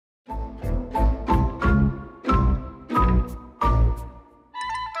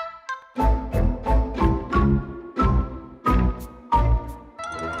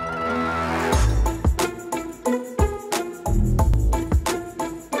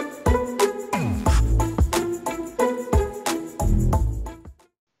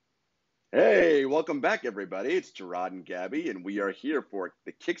welcome back, everybody. It's Jarod and Gabby, and we are here for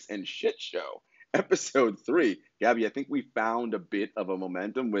the Kicks and Shit Show, episode 3. Gabby, I think we found a bit of a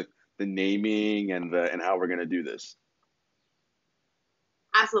momentum with the naming and how we're going to do this.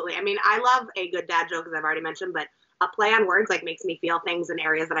 Absolutely. I mean, I love a good dad joke, as I've already mentioned, but a play on words makes me feel things in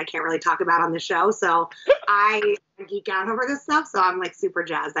areas that I can't really talk about on the show. So I geek out over this stuff. So I'm super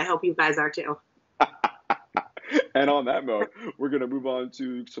jazzed. I hope you guys are too. And on that note, we're going to move on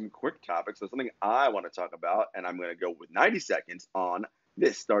to some quick topics. There's something I want to talk about, and I'm going to go with 90 seconds on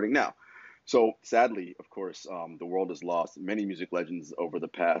this starting now. So sadly, of course, the world has lost many music legends over the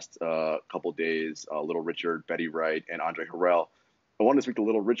past couple days. Little Richard, Betty Wright, and Andre Harrell. I want to speak to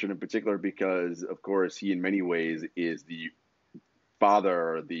Little Richard in particular because, of course, he in many ways is the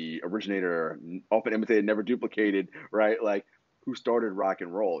father, the originator, often imitated, never duplicated, right? Like, who started rock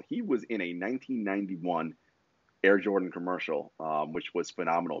and roll. He was in a 1991 Air Jordan commercial, which was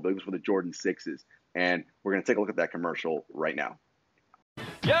phenomenal. It was for the Jordan 6s. And we're going to take a look at that commercial right now.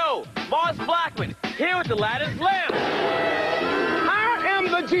 Yo, Moss Blackman, here with the lattice lamp. I am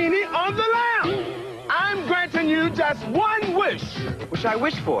the genie on the lamp. I'm granting you just one wish. Which I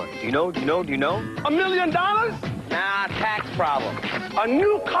wish for. Do you know? $1 million? Nah, tax problem. A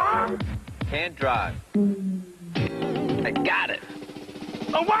new car? Can't drive. I got it.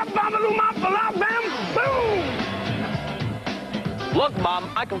 A wop bam boom! Look, Mom,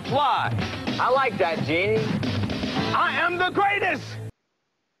 I can fly. I like that, Genie. I am the greatest.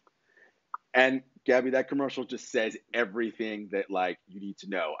 And Gabby, that commercial just says everything that you need to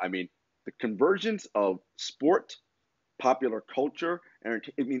know. I mean, the convergence of sport, popular culture, and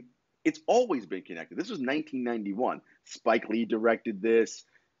it's always been connected. This was 1991. Spike Lee directed this.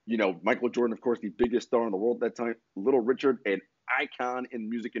 You know, Michael Jordan, of course, the biggest star in the world at that time. Little Richard, an icon in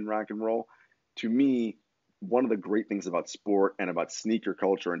music and rock and roll. To me, one of the great things about sport and about sneaker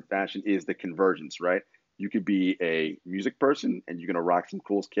culture and fashion is the convergence, right? You could be a music person and you're going to rock some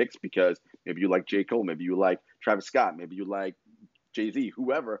cool kicks because maybe you like J. Cole, maybe you like Travis Scott, maybe you like Jay-Z,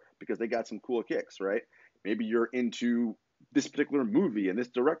 whoever, because they got some cool kicks, right? Maybe you're into this particular movie and this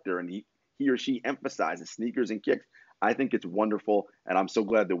director and he or she emphasizes sneakers and kicks. I think it's wonderful, and I'm so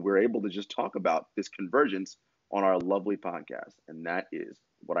glad that we're able to just talk about this convergence on our lovely podcast. And that is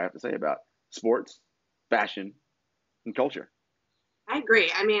what I have to say about sports, fashion, and culture. I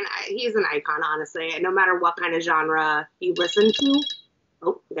agree. I mean, he's an icon, honestly. No matter what kind of genre you listen to.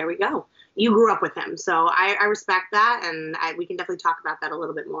 Oh, there we go. You grew up with him. So I respect that, and we can definitely talk about that a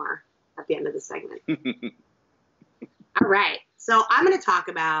little bit more at the end of the segment. All right. So I'm going to talk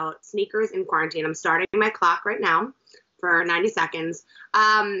about sneakers in quarantine. I'm starting my clock right now for 90 seconds.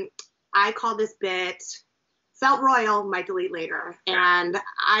 I call this bit Felt Royal, Might Delete Later. And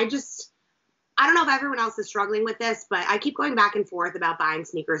I don't know if everyone else is struggling with this, but I keep going back and forth about buying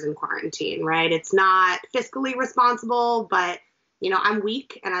sneakers in quarantine, right? It's not fiscally responsible, but, I'm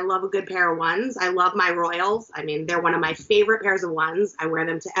weak and I love a good pair of ones. I love my Royals. I mean, they're one of my favorite pairs of ones. I wear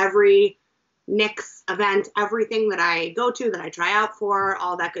them to every Knicks event, everything that I go to, that I try out for,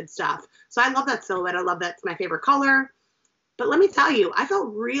 all that good stuff. So I love that silhouette. I love that. It's my favorite color. But let me tell you, I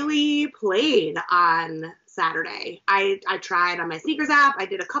felt really played on Saturday. I tried on my sneakers app. I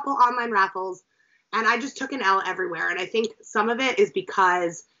did a couple online raffles, and I just took an L everywhere. And I think some of it is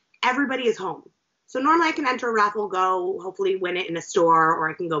because everybody is home. So normally I can enter a raffle, go hopefully win it in a store, or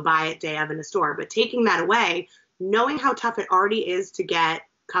I can go buy it day of in a store. But taking that away, knowing how tough it already is to get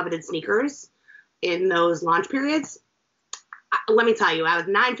coveted sneakers in those launch periods, let me tell you, I was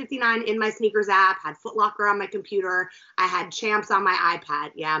 $9.59 in my sneakers app, had Foot Locker on my computer, I had Champs on my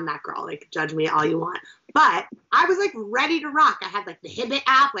iPad. Yeah, I'm that girl. Judge me all you want. But I was ready to rock. I had the Hibbit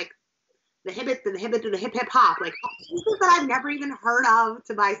app, the Hibbit to the hip hip hop, places that I've never even heard of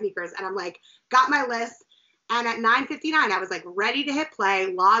to buy sneakers. And I'm got my list. And at $9.59, I was ready to hit play,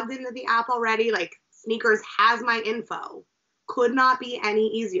 logged into the app already. Sneakers has my info. Could not be any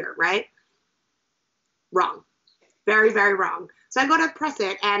easier, right? Wrong. Very, very wrong. So I go to press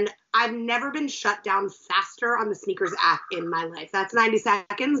it, and I've never been shut down faster on the sneakers app in my life. That's 90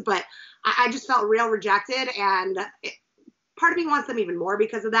 seconds, but I just felt real rejected, and part of me wants them even more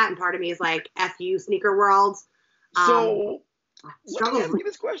because of that, and part of me is F you, sneaker world. So let me ask you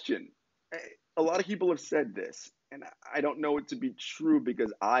this question. A lot of people have said this, and I don't know it to be true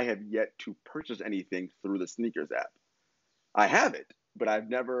because I have yet to purchase anything through the sneakers app. I have it, but I've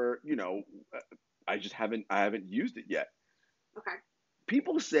never, I haven't used it yet. Okay.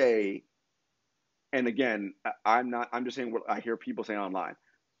 People say, and again, I'm just saying what I hear people say online.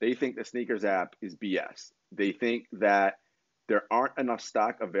 They think the sneakers app is BS. They think that there aren't enough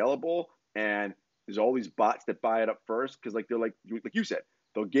stock available and there's all these bots that buy it up first because they're like you said,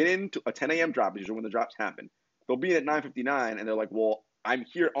 They'll get into a 10 a.m. drop, usually when the drops happen. They'll be in at 9:59, and they're like, well, I'm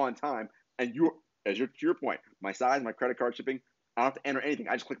here on time, and to your point, my size, my credit card shipping, I don't have to enter anything.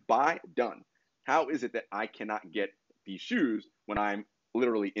 I just click buy, done. How is it that I cannot get these shoes when I'm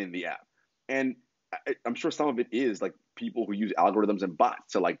literally in the app? And I'm sure some of it is like people who use algorithms and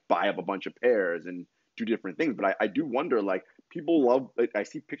bots to like buy up a bunch of pairs and do different things. But I do wonder, like, people love, like, I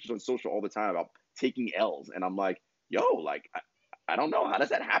see pictures on social all the time about taking L's, and I'm like, yo, like, I don't know. How does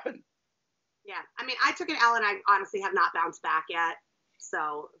that happen? Yeah. I mean, I took an L and I honestly have not bounced back yet.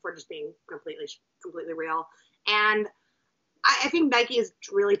 So if we're just being completely real. And I think Nike is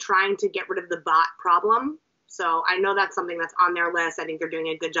really trying to get rid of the bot problem. So I know that's something that's on their list. I think they're doing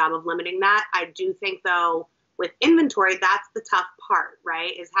a good job of limiting that. I do think, though, with inventory, that's the tough part,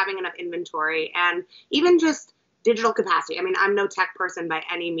 right? Is having enough inventory and even just digital capacity. I mean, I'm no tech person by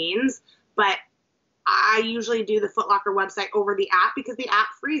any means, but I usually do the Foot Locker website over the app because the app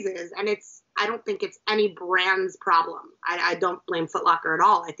freezes, and I don't think it's any brand's problem. I don't blame Foot Locker at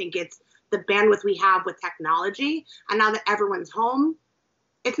all. I think it's the bandwidth we have with technology, and now that everyone's home,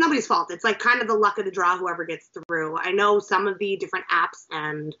 it's nobody's fault. It's like kind of the luck of the draw, whoever gets through. I know some of the different apps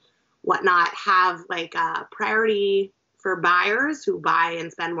and whatnot have like a priority for buyers who buy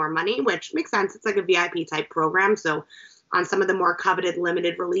and spend more money, which makes sense. It's like a VIP type program. So on some of the more coveted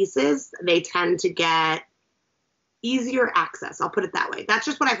limited releases, they tend to get easier access. I'll put it that way. That's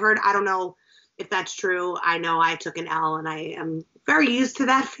just what I've heard. I don't know if that's true. I know I took an L and I am very used to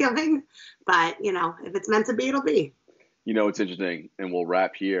that feeling, but if it's meant to be, it'll be. It's interesting, and we'll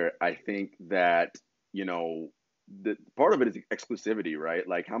wrap here. I think that, the part of it is exclusivity, right?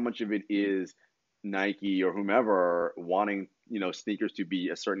 Like, how much of it is Nike or whomever wanting, sneakers to be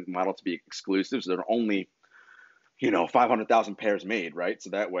a certain model to be exclusive, so there are only 500,000 pairs made, right? So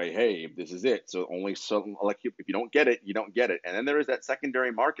that way, hey, this is it. So only certain, like, if you don't get it, you don't get it. And then there is that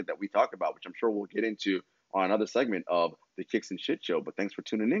secondary market that we talk about, which I'm sure we'll get into on another segment of the Kicks and Shit Show. But thanks for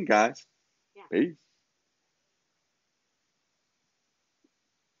tuning in, guys. Yeah. Peace.